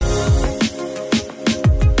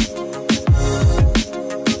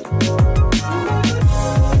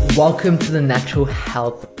Welcome to the Natural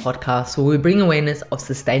Health Podcast, where we bring awareness of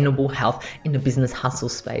sustainable health in the business hustle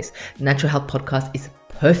space. The Natural Health Podcast is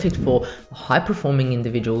perfect for high-performing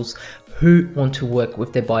individuals who want to work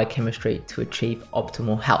with their biochemistry to achieve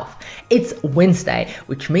optimal health. It's Wednesday,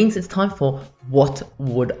 which means it's time for What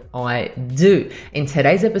Would I Do? In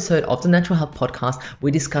today's episode of the Natural Health Podcast,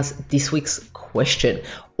 we discuss this week's question.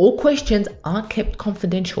 All questions are kept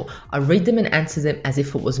confidential. I read them and answer them as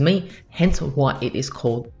if it was me, hence why it is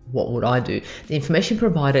called What Would I Do? The information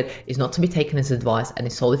provided is not to be taken as advice and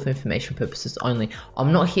is solely for information purposes only.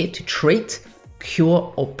 I'm not here to treat,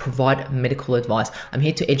 cure, or provide medical advice. I'm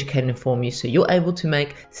here to educate and inform you so you're able to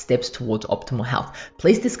make steps towards optimal health.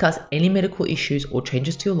 Please discuss any medical issues or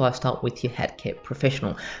changes to your lifestyle with your healthcare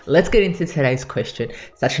professional. Let's get into today's question.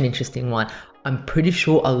 Such an interesting one. I'm pretty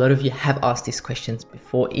sure a lot of you have asked these questions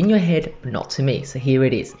before in your head, but not to me. So here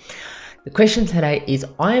it is. The question today is,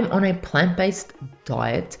 I am on a plant-based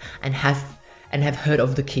diet and have heard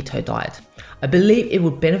of the keto diet. I believe it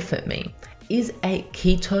would benefit me. Is a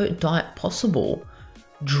keto diet possible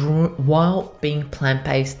while being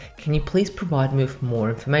plant-based? Can you please provide me with more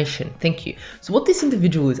information? Thank you. So what this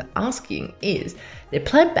individual is asking is, they're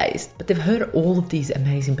plant-based, but they've heard all of these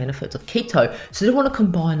amazing benefits of keto, so they want to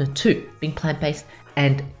combine the two, being plant-based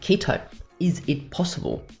and keto. Is it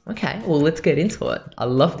possible? Okay, well, let's get into it. I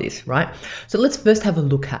love this, right? So let's first have a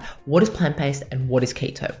look at what is plant-based and what is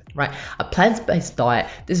keto, right? A plant-based diet,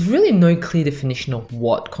 there's really no clear definition of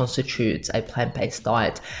what constitutes a plant-based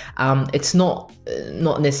diet. It's not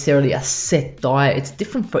necessarily a set diet. It's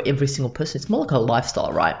different for every single person. It's more like a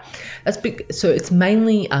lifestyle, right? That's big. So it's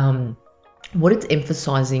mainly what it's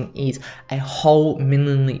emphasizing is a whole,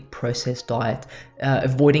 minimally processed diet,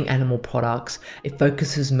 avoiding animal products. It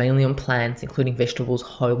focuses mainly on plants, including vegetables,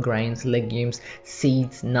 whole grains, legumes,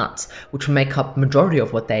 seeds, nuts, which make up majority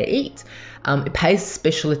of what they eat. It pays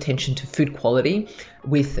special attention to food quality,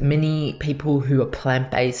 with many people who are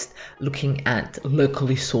plant-based looking at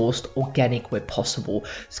locally sourced, organic where possible.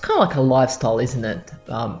 It's kind of like a lifestyle, isn't it?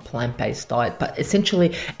 Plant-based diet, but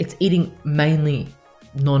essentially it's eating mainly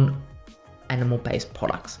non-animal-based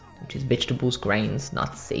products, which is vegetables, grains,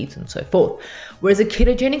 nuts, seeds, and so forth. Whereas a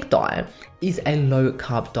ketogenic diet is a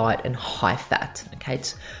low-carb diet and high-fat. Okay,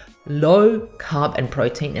 it's low carb and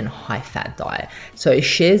protein and high-fat diet. So it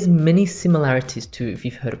shares many similarities to, if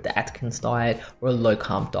you've heard of the Atkins diet or a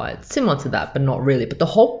low-carb diet, similar to that, but not really. But the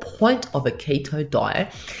whole point of a keto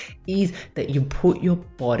diet is that you put your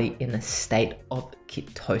body in a state of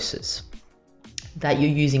ketosis, that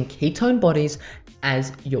you're using ketone bodies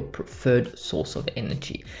as your preferred source of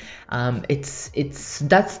energy. That's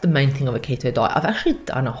the main thing of a keto diet. I've actually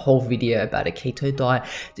done a whole video about a keto diet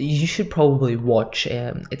that you should probably watch.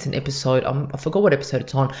 It's an episode, I forgot what episode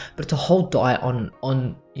it's on, but it's a whole diet on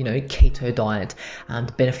keto diet,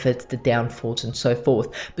 the benefits, the downfalls, and so forth.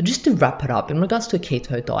 But just to wrap it up, in regards to a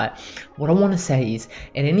keto diet, what I want to say is,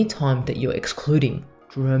 at any time that you're excluding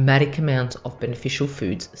dramatic amounts of beneficial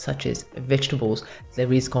foods such as vegetables,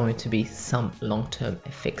 there is going to be some long-term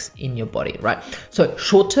effects in your body, right? So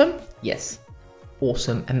short-term, yes,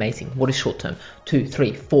 awesome, amazing. What is short-term? 2,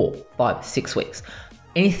 3, 4, 5, 6 weeks.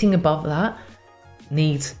 Anything above that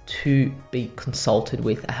needs to be consulted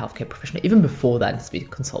with a healthcare professional. Even before that, it needs to be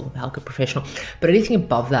consulted with a healthcare professional. But anything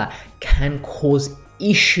above that can cause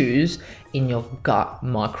issues in your gut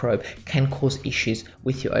microbe, can cause issues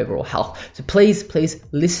with your overall health. So please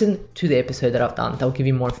listen to the episode that I've done. They'll give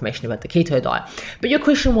you more information about the keto diet. But your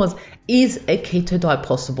question was, is a keto diet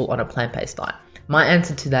possible on a plant-based diet? My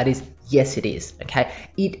answer to that is yes, it is. Okay,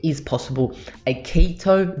 it is possible. A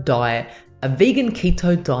keto diet, a vegan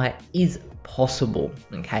keto diet is possible.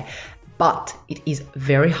 Okay, but it is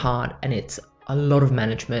very hard, and it's a lot of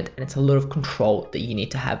management, and it's a lot of control that you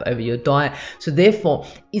need to have over your diet. So therefore,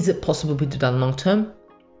 is it possible to be done long term?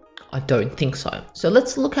 I don't think so. So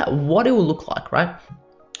let's look at what it will look like, right?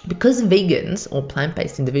 Because vegans or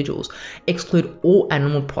plant-based individuals exclude all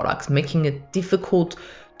animal products, making it difficult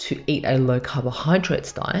to eat a low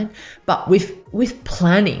carbohydrates diet. But with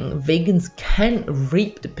planning, vegans can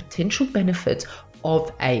reap the potential benefits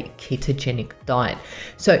of a ketogenic diet.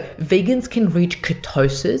 So vegans can reach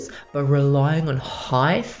ketosis by relying on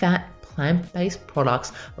high-fat plant-based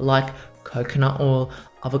products like coconut oil,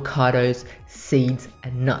 avocados, seeds,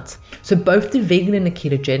 and nuts. So both the vegan and the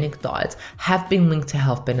ketogenic diets have been linked to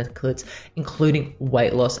health benefits, including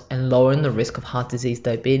weight loss and lowering the risk of heart disease,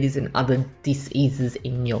 diabetes, and other diseases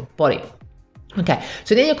in your body. Okay,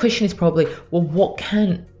 so then your question is probably, well, what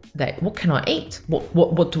can I eat?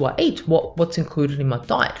 What do I eat? What's included in my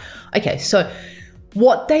diet? Okay, so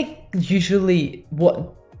what is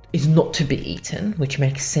not to be eaten, which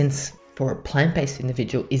makes sense for a plant-based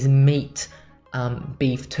individual is meat,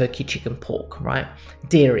 beef, turkey, chicken, pork, right?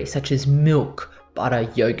 Dairy, such as milk, butter,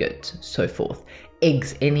 yogurt, so forth.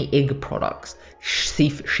 Eggs, any egg products,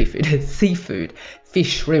 seafood,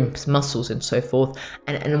 fish, shrimps, mussels, and so forth.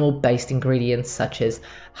 And animal-based ingredients such as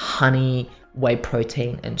honey, whey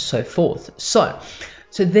protein, and so forth.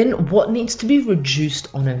 So then what needs to be reduced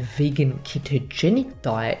on a vegan ketogenic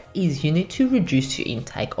diet is you need to reduce your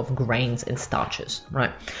intake of grains and starches,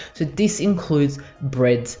 right? So this includes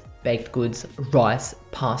breads, baked goods, rice,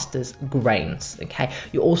 pastas, grains, okay?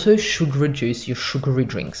 You also should reduce your sugary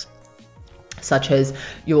drinks, such as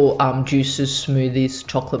your juices, smoothies,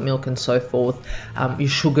 chocolate milk, and so forth. Your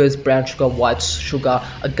sugars, brown sugar, white sugar,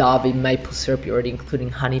 agave, maple syrup, you're already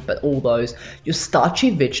including honey, but all those. Your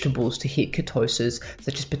starchy vegetables to hit ketosis,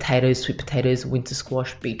 such as potatoes, sweet potatoes, winter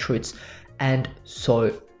squash, beetroots, and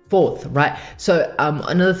so forth, right? So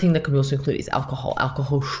another thing that can be also included is alcohol.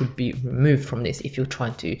 Alcohol should be removed from this if you're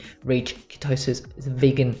trying to reach ketosis as a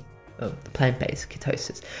vegan, plant-based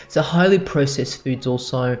ketosis. So highly processed foods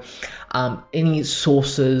also, any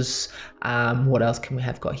sauces, what else can we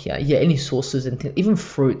have got here? Yeah, any sauces and even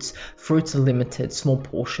fruits. Fruits are limited, small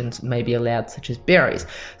portions may be allowed, such as berries.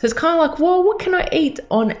 So it's kind of like, well, what can I eat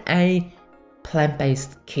on a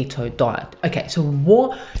plant-based keto diet? Okay, so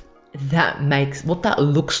what that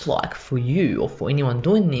looks like for you or for anyone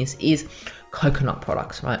doing this is coconut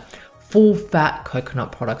products, right? Full fat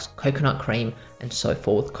coconut products, coconut cream, and so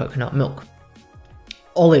forth, coconut milk.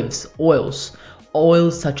 Olives, oils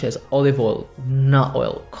such as olive oil, nut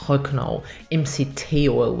oil, coconut oil, MCT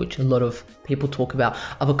oil, which a lot of people talk about,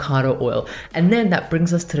 avocado oil. And then that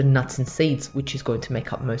brings us to the nuts and seeds, which is going to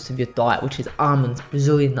make up most of your diet, which is almonds,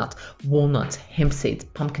 Brazilian nuts, walnuts, hemp seeds,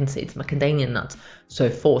 pumpkin seeds, macadamia nuts, so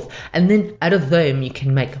forth. And then out of them, you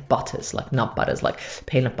can make butters, like nut butters, like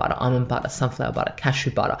peanut butter, almond butter, sunflower butter,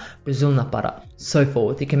 cashew butter, Brazil nut butter, so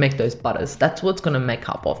forth. You can make those butters. That's what's going to make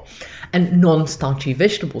up of. And non-starchy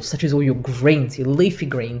vegetables, such as all your greens, your leafy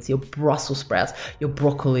greens, your Brussels sprouts, your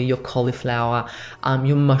broccoli, your cauliflower,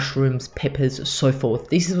 your mushrooms, peppers, so forth.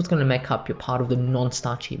 This is what's going to make up your part of the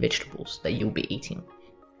non-starchy vegetables that you'll be eating.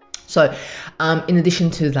 So in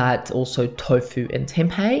addition to that, also tofu and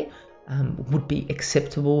tempeh would be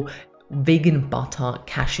acceptable. Vegan butter,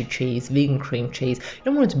 cashew cheese, vegan cream cheese. You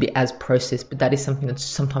don't want it to be as processed, but that is something that's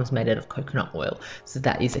sometimes made out of coconut oil. So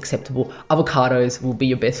that is acceptable. Avocados will be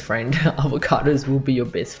your best friend. Avocados will be your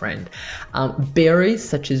best friend. Berries,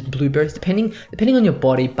 such as blueberries, depending on your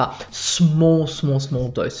body, but small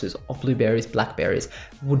doses of blueberries, blackberries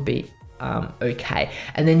would be okay.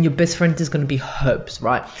 And then your best friend is going to be herbs,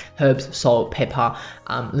 right? Herbs, salt, pepper,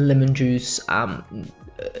 lemon juice,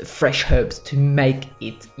 fresh herbs to make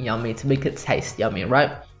it yummy, to make it taste yummy,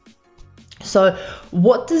 right? So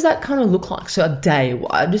what does that kind of look like? So a day,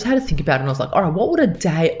 I just had to think about it and I was like, all right, what would a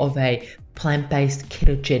day of a plant-based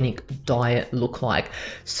ketogenic diet look like?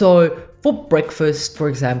 So for breakfast, for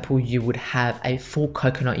example, you would have a full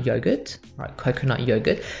coconut yogurt, right? Coconut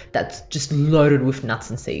yogurt that's just loaded with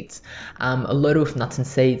nuts and seeds,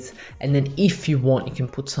 and then if you want, you can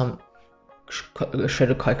put some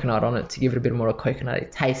shredded coconut on it to give it a bit more of a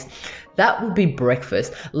coconutty taste. That would be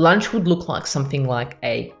breakfast. Lunch would look like something like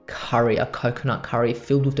a curry, a coconut curry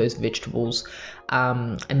filled with those vegetables,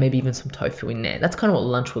 and maybe even some tofu in there. That's kind of what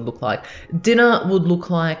lunch would look like. Dinner would look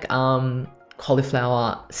like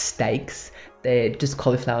cauliflower steaks. They're just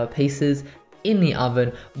cauliflower pieces in the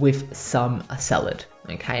oven with some salad,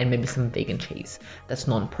 okay, and maybe some vegan cheese that's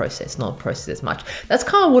non-processed, not processed as much. That's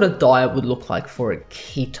kind of what a diet would look like for a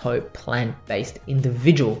keto plant-based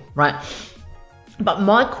individual, right? But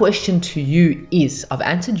my question to you is, I've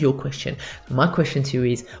answered your question. My question to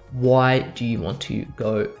you is, why do you want to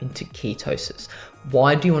go into ketosis?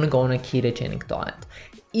 Why do you want to go on a ketogenic diet?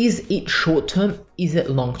 Is it short-term? Is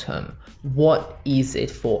it long-term? What is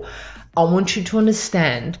it for? I want you to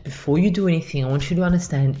understand, before you do anything, I want you to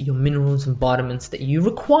understand your minerals and vitamins that you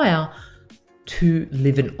require to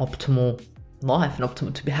live an optimal life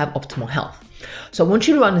and to have optimal health. So I want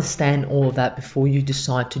you to understand all of that before you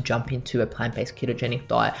decide to jump into a plant-based ketogenic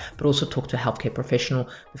diet, but also talk to a healthcare professional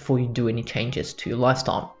before you do any changes to your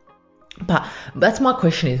lifestyle. But that's my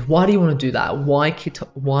question is, why do you want to do that? Why keto?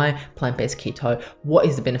 Why plant-based keto? What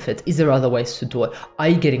is the benefits? Is there other ways to do it? Are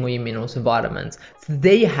you getting all your minerals and vitamins? So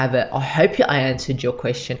there you have it. I hope I answered your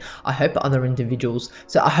question. I hope other individuals,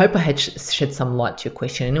 so I hope I had shed some light to your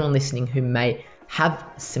question. Anyone listening who may have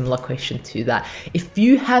a similar question to that. If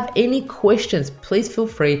you have any questions, please feel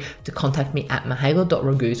free to contact me at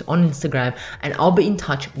mahalo.raguse on Instagram, and I'll be in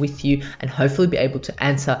touch with you and hopefully be able to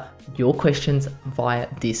answer your questions via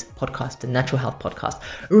this podcast, the Natural Health Podcast.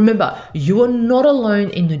 Remember, you are not alone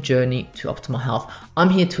in the journey to optimal health. I'm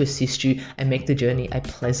here to assist you and make the journey a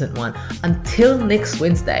pleasant one. Until next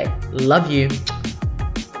Wednesday, love you.